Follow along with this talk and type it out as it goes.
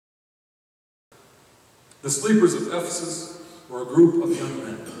The sleepers of Ephesus were a group of young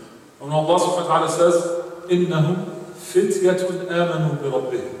men. And when Allah subhanahu wa ta'ala says, إِنَّهُمْ فِتْيَةٌ آمَنُوا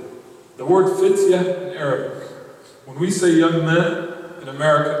بِرَبِّهِمْ. The word fityah in Arabic, when we say young men in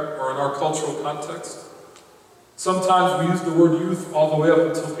America or in our cultural context, sometimes we use the word youth all the way up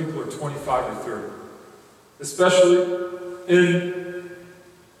until people are 25 or 30. Especially in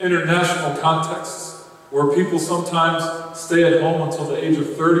international contexts, where people sometimes stay at home until the age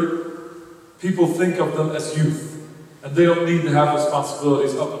of 30, people think of them as youth, and they don't need to have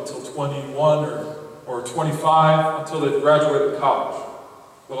responsibilities up until 21 or 25 until they've graduated college.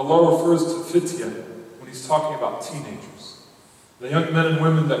 But Allah refers to fityah when He's talking about teenagers. The young men and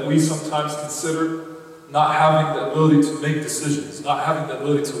women that we sometimes consider not having the ability to make decisions, not having the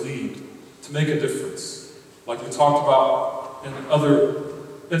ability to lead, to make a difference. Like we talked about in other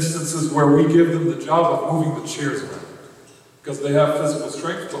instances where we give them the job of moving the chairs around. Because they have physical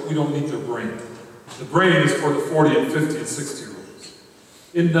strength, but we don't need their brain. The brain is for the 40 and 50 and 60-year-olds.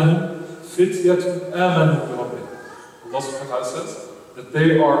 إِنَّهُمْ فِتْيَةٌ آمَنُوا بِرَبِّهِمْ. Allah subhanahu wa ta'ala says that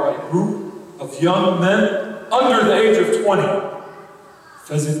they are a group of young men under the age of 20.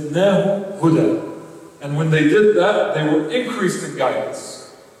 فَزِدْنَاهُمْ هُدًى. And when they did that, they were increased in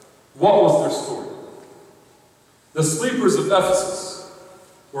guidance. What was their story? The sleepers of Ephesus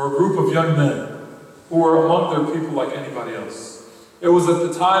were a group of young men who were among their people like anybody else. It was at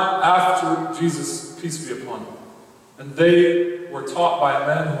the time after Jesus, peace be upon him, and they were taught by a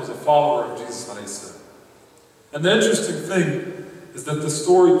man who was a follower of Jesus alayhi salam. And the interesting thing is that the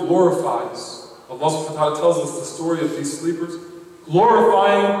story glorifies, Allah subhanahu wa ta'ala tells us the story of these sleepers,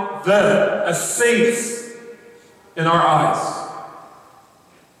 glorifying them as saints in our eyes.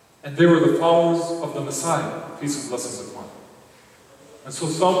 And they were the followers of the Messiah, peace and blessings upon him. And so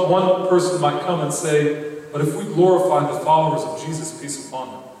one person might come and say, but if we glorify the followers of Jesus, peace upon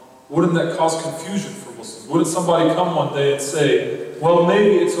him, wouldn't that cause confusion for Muslims? Wouldn't somebody come one day and say, well,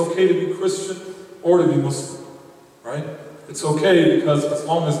 maybe it's okay to be Christian or to be Muslim, right? It's okay because as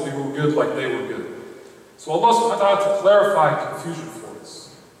long as we were good like they were good. So Allah subhanahu wa ta'ala to clarify confusion for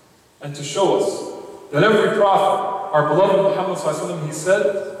us and to show us that every prophet, our beloved Muhammad sallallahu alaihi wasallam, he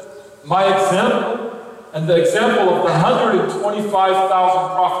said, my example and the example of the 125,000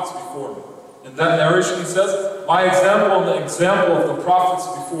 prophets before me. In that narration he says, my example and the example of the prophets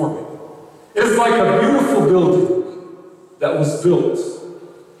before me is like a beautiful building that was built.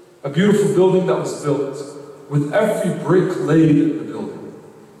 A beautiful building that was built with every brick laid in the building.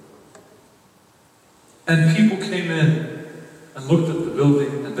 And people came in and looked at the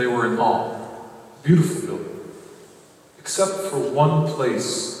building and they were in awe. Beautiful building. Except for one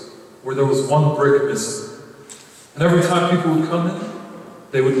place where there was one brick missing. And every time people would come in,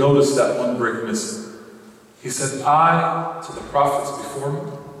 they would notice that one brick missing. He said, I, to the prophets before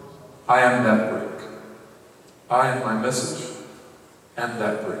me, I am that brick. I am my message and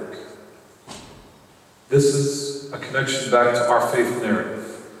that brick. This is a connection back to our faith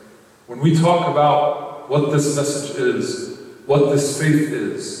narrative. When we talk about what this message is, what this faith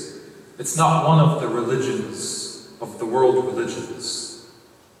is, it's not one of the religions, of the world religions.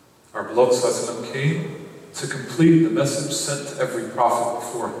 Our beloved Sallallahu Alaihi Wasallam came to complete the message sent to every prophet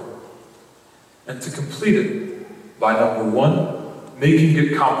before him. And to complete it by, number one, making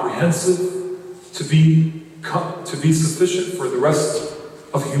it comprehensive to be sufficient for the rest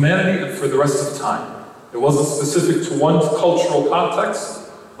of humanity and for the rest of time. It wasn't specific to one cultural context,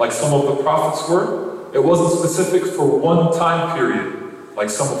 like some of the prophets were. It wasn't specific for one time period, like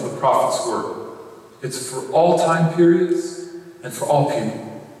some of the prophets were. It's for all time periods and for all people.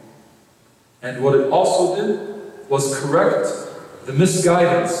 And what it also did was correct the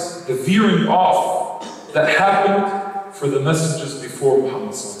misguidance, the veering off that happened for the messages before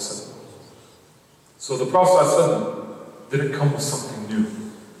Muhammad sallallahu alaihi wasallam. So the Prophet sallallahu alaihi wasallam didn't come with something new.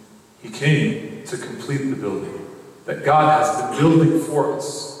 He came to complete the building that God has been building for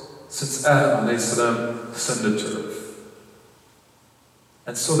us since Adam alayhi salam descended to earth.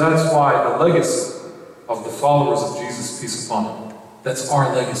 And so that's why the legacy of the followers of Jesus, peace upon him, that's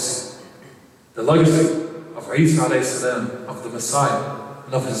our legacy. The legacy of Isa alayhi salam, of the Messiah,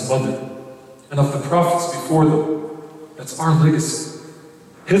 and of his mother, and of the prophets before them, that's our legacy.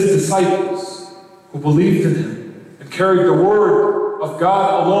 His disciples who believed in him and carried the word of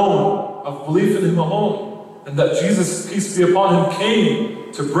God alone, of belief in him alone, and that Jesus, peace be upon him,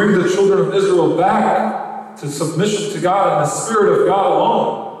 came to bring the children of Israel back to submission to God and the Spirit of God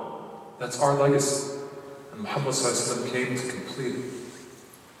alone. That's our legacy. And Muhammad sallallahu alaihi wasallam came to complete it.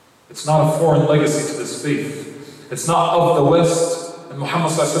 It's not a foreign legacy to this faith. It's not of the West, and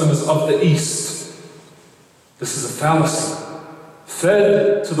Muhammad sallallahu alaihi wasallam is of the East. This is a fallacy,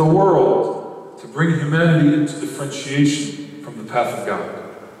 fed to the world to bring humanity into differentiation from the path of God.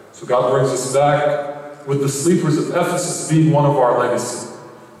 So God brings us back with the sleepers of Ephesus being one of our legacy.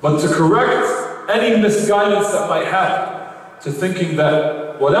 But to correct any misguidance that might happen, to thinking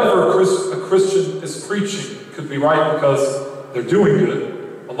that whatever a Christian is preaching could be right because they're doing it,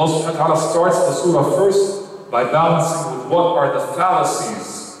 Allah subhanahu wa ta'ala starts the surah first by balancing with what are the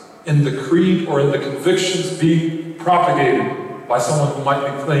fallacies in the creed or in the convictions being propagated by someone who might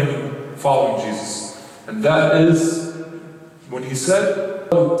be claiming following Jesus. And that is when he said,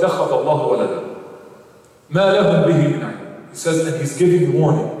 he says, and he's giving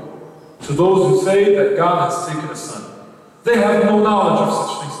warning to those who say that God has taken a son. They have no knowledge of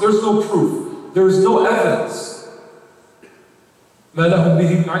such things. There's no proof. There is no evidence. And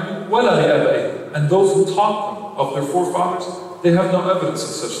those who taught them of their forefathers, they have no evidence of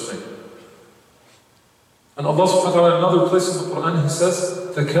such thing. And Allah subhanahu wa ta'ala in another place in the Quran, He says,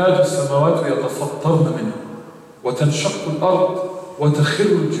 تَكَادُ السَّمَاوَاتُ يَتَفَطَّرْنَ مِنْهُ وَتَنْشَقُّ الْأَرْضُ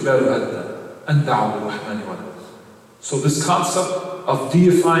وَتَخِرُّ الْجِبَالُ هَدًّا أَنْ دَعَوْا لِلرَّحْمَنِ وَلَدًا. So this concept of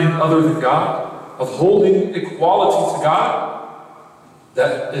deifying other than God, of holding equality to God,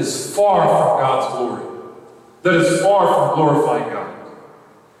 that is far from God's glory. That is far from glorifying God.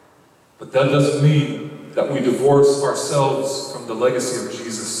 But that doesn't mean that we divorce ourselves from the legacy of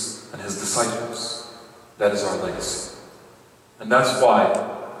Jesus and His disciples. That is our legacy. And that's why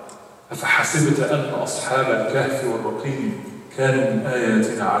أَفَحَسِبْتَ أَنَّ أَصْحَابَ الْكَهْفِ وَالرَّقِيمِ كَانُوا مِنْ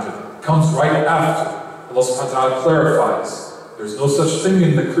آيَاتِنَا عَجَبًا. Comes right after. Allah subhanahu wa ta'ala clarifies, there's no such thing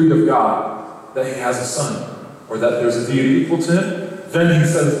in the creed of God that He has a son, or that there's a deity equal to Him. Then He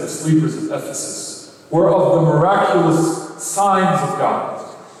says the sleepers of Ephesus were of the miraculous signs of God.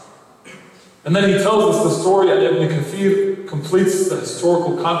 And then He tells us the story, and Ibn Kathir completes the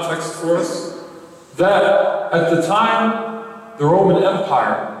historical context for us, that at the time the Roman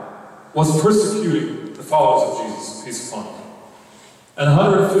Empire was persecuting the followers of Jesus, peace upon Him. And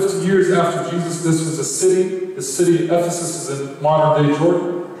 150 years after Jesus, this was a city, the city of Ephesus is in modern-day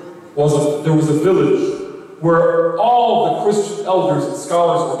Jordan, there was a village where all the Christian elders and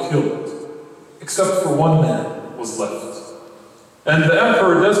scholars were killed, except for one man was left. And the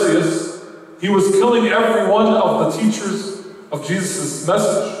Emperor Decius, he was killing every one of the teachers of Jesus'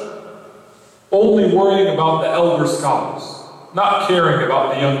 message, only worrying about the elder scholars, not caring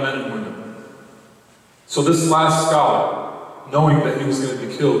about the young men and women. So this last scholar, knowing that he was going to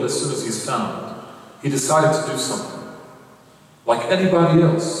be killed as soon as he's found, he decided to do something. Like anybody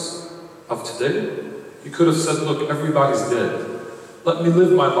else of today, he could have said, look, everybody's dead. Let me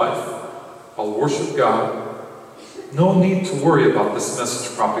live my life. I'll worship God. No need to worry about this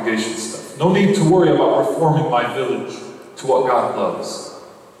message propagation stuff. No need to worry about reforming my village to what God loves.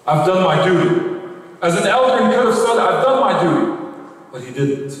 I've done my duty. As an elder, he could have said, I've done my duty. But he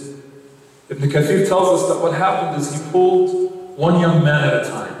didn't. Ibn Kathir tells us that what happened is he pulled one young man at a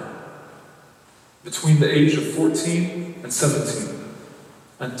time, between the age of 14 and 17,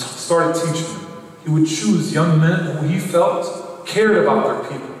 and started teaching them. He would choose young men who he felt cared about their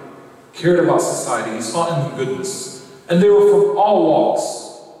people, cared about society. He saw in them goodness. And they were from all walks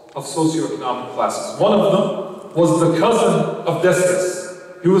of socioeconomic classes. One of them was the cousin of Decius.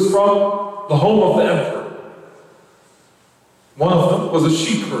 He was from the home of the emperor. One of them was a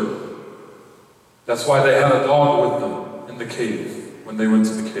sheep herder. That's why they had a dog with them in the cave, when they went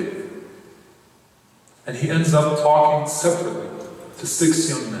to the cave. And he ends up talking separately to 6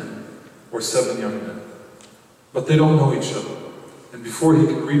 young men, or 7 young men. But they don't know each other. And before he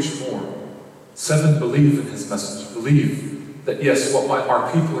can reach more, 7 believe in his message, believe that yes, what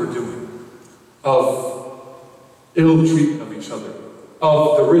our people are doing, of ill treatment of each other,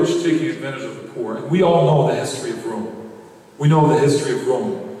 of the rich taking advantage of the poor. And we all know the history of Rome. We know the history of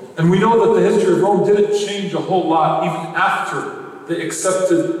Rome. And we know that the history of Rome didn't change a whole lot even after they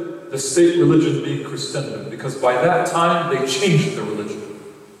accepted the state religion being Christendom, because by that time they changed the religion.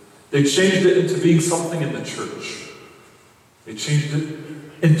 They changed it into being something in the church. They changed it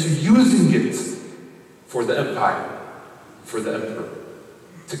into using it for the empire, for the emperor,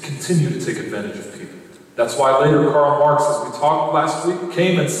 to continue to take advantage of people. That's why later Karl Marx, as we talked last week,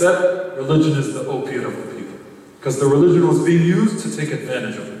 came and said religion is the opiate of the people. Because the religion was being used to take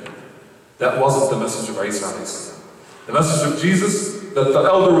advantage of it. That wasn't the message of Isa. The message of Jesus that the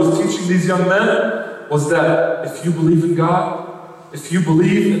elder was teaching these young men was that if you believe in God, if you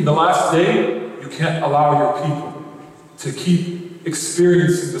believe in the last day, you can't allow your people to keep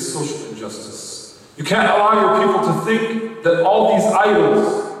experiencing this social injustice. You can't allow your people to think that all these idols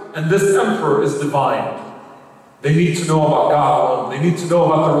and this emperor is divine. They need to know about God alone. They need to know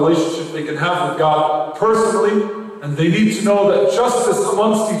about the relationship they can have with God personally, and they need to know that justice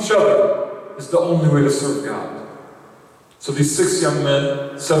amongst each other is the only way to serve God. So these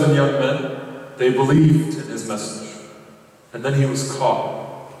 7 young men, they believed in his message. And then he was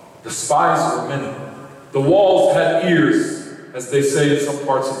caught. The spies were many. The walls had ears, as they say in some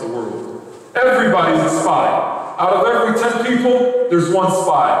parts of the world. Everybody's a spy. Out of every 10 people, there's one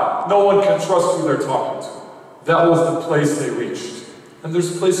spy. No one can trust who they're talking to. That was the place they reached. And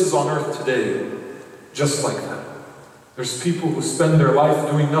there's places on earth today just like that. There's people who spend their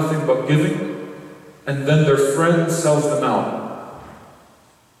life doing nothing but giving, and then their friend sells them out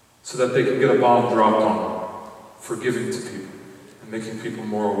so that they can get a bomb dropped on them for giving to people and making people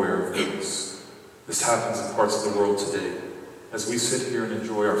more aware of goodness. This happens in parts of the world today as we sit here and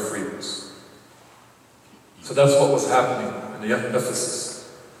enjoy our freedoms. So that's what was happening in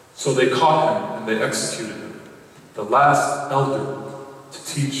Ephesus. So they caught him and they executed him, the last elder to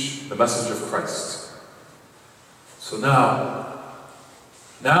teach the message of Christ. So now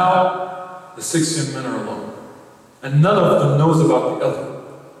the 6 young men are alone. And none of them knows about the other,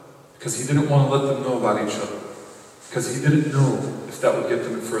 because he didn't want to let them know about each other, because he didn't know if that would get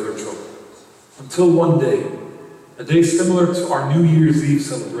them in further trouble. Until one day, a day similar to our New Year's Eve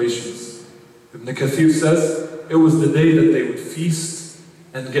celebrations. Ibn Kathir says it was the day that they would feast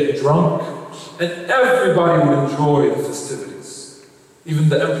and get drunk, and everybody would enjoy the festivities. Even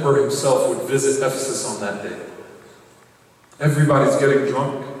the emperor himself would visit Ephesus on that day. Everybody's getting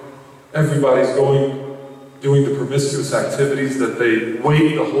drunk. Everybody's doing the promiscuous activities that they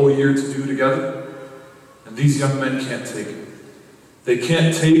wait the whole year to do together. And these young men can't take it. They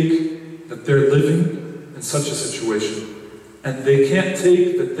can't take that they're living in such a situation. And they can't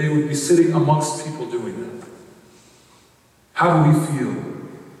take that they would be sitting amongst people doing that. How do we feel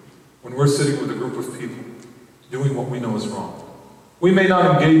when we're sitting with a group of people doing what we know is wrong? We may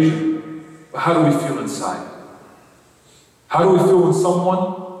not engage in, but how do we feel inside? How do we feel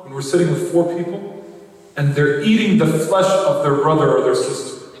when we're sitting with 4 people, and they're eating the flesh of their brother or their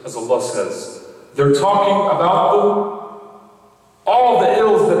sister, as Allah says? They're talking about them, all the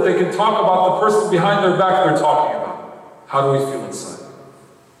ills that they can talk about the person behind their back they're talking about. How do we feel inside?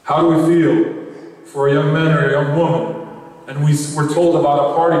 How do we feel for a young man or a young woman, and we're told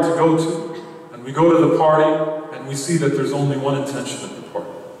about a party to go to, and we go to the party, and we see that there's only one intention at the party.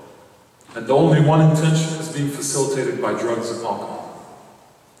 And the only one intention is being facilitated by drugs and alcohol.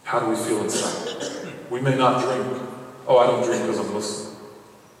 How do we feel inside? We may not drink. Oh, I don't drink because I'm Muslim.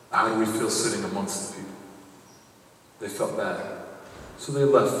 How do we feel sitting amongst the people? They felt bad. So they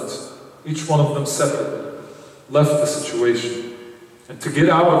left. Each one of them separately left the situation. And to get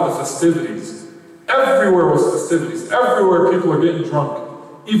out of the festivities, everywhere was festivities. Everywhere people are getting drunk.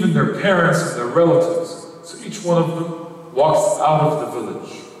 Even their parents and their relatives. So each one of them walks out of the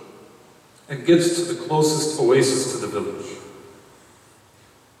village and gets to the closest oasis to the village.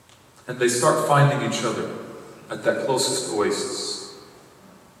 And they start finding each other at that closest oasis.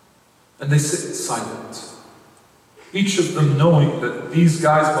 And they sit silent. Each of them knowing that these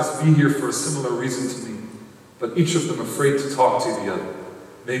guys must be here for a similar reason to me. But each of them afraid to talk to the other.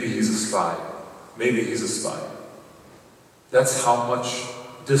 Maybe he's a spy. Maybe he's a spy. That's how much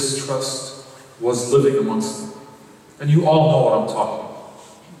distrust was living amongst them. And you all know what I'm talking about.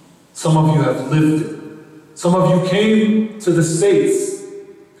 Some of you have lived it. Some of you came to the States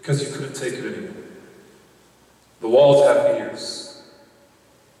because you couldn't take it anymore. The walls have ears.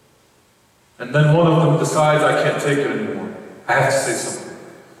 And then one of them decides, I can't take it anymore. I have to say something.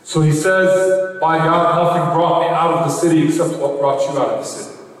 So he says, by God, nothing brought me out of the city except what brought you out of the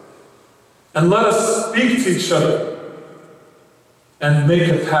city. And let us speak to each other and make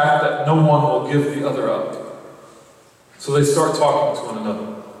a pact that no one will give the other up. So they start talking to one another.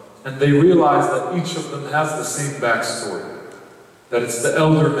 And they realize that each of them has the same backstory. That it's the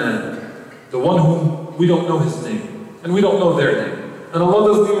elder man, the one whom we don't know his name, and we don't know their name. And Allah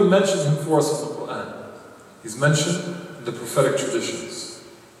doesn't even mention him for us in the Quran. He's mentioned in the prophetic traditions.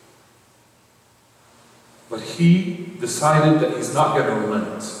 But he decided that he's not going to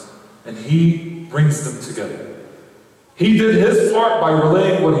relent. And he brings them together. He did his part by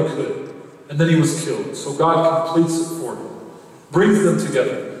relaying what he could. And then he was killed. So God completes it for him. Brings them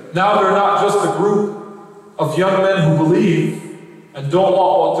together. Now they're not just a group of young men who believe and don't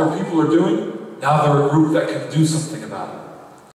want what their people are doing. Now they're a group that can do something about it.